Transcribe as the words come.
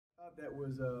That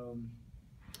was an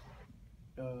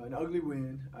ugly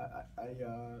win.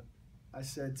 I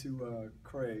said to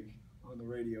Craig on the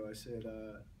radio, I said,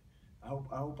 I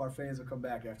hope our fans will come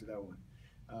back after that one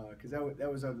because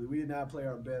that was ugly. We did not play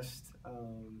our best. I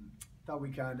thought we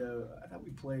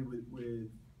played with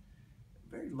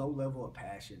very low level of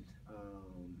passion,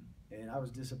 and I was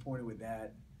disappointed with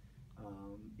that.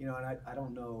 And I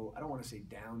don't know. I don't want to say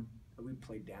down. We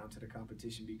played down to the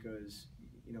competition because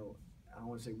I don't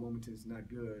want to say Wilmington's not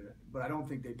good, but I don't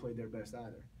think they played their best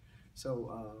either.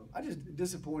 So I just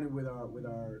disappointed with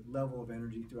our level of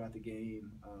energy throughout the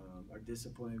game, our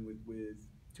discipline with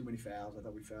too many fouls. I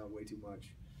thought we fouled way too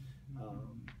much.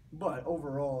 But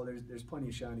overall, there's plenty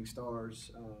of shining stars.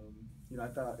 I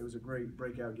thought it was a great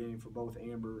breakout game for both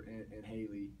Amber and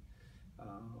Haley.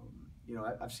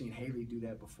 I've seen Haley do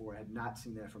that before. I had not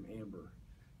seen that from Amber.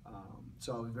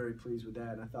 So I was very pleased with that,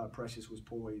 and I thought Precious was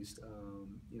poised.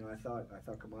 I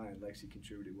thought Kamaya and Lexi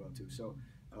contributed well too. So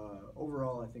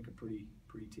overall, I think a pretty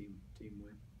team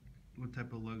win. What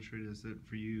type of luxury is it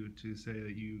for you to say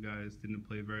that you guys didn't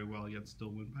play very well yet still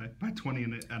win by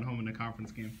 20 at home in a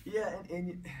conference game? Yeah,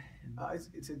 and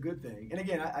it's a good thing. And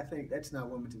again, I think that's not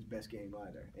Wilmington's best game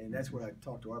either. And that's what I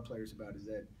talked to our players about is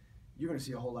that you're going to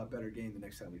see a whole lot better game the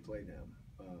next time we play them.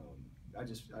 I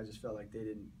just felt like they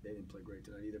didn't play great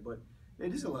tonight either. But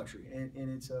it is a luxury, and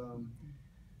it's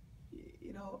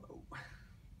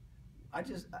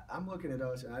I'm looking at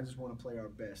us, and I just want to play our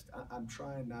best. I'm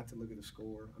trying not to look at the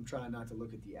score. I'm trying not to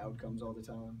look at the outcomes all the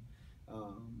time.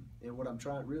 And what I'm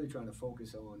really trying to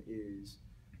focus on is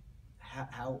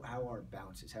how our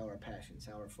bounces, how our passions,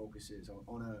 how our focus is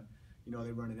on a,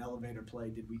 they run an elevator play.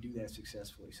 Did we do that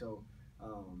successfully? So,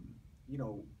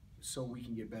 so we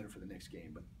can get better for the next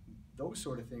game. But those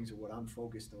sort of things are what I'm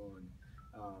focused on.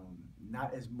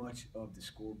 Not as much of the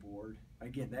scoreboard.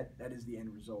 Again, that is the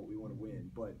end result. We want to win,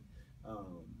 but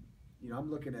I'm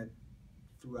looking at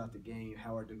throughout the game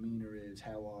how our demeanor is,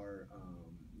 how our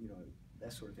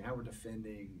that sort of thing, how we're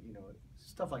defending,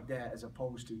 stuff like that, as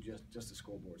opposed to just the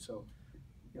scoreboard. So,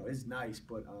 it's nice,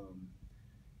 but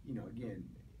again,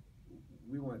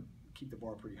 we want to keep the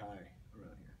bar pretty high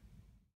around here.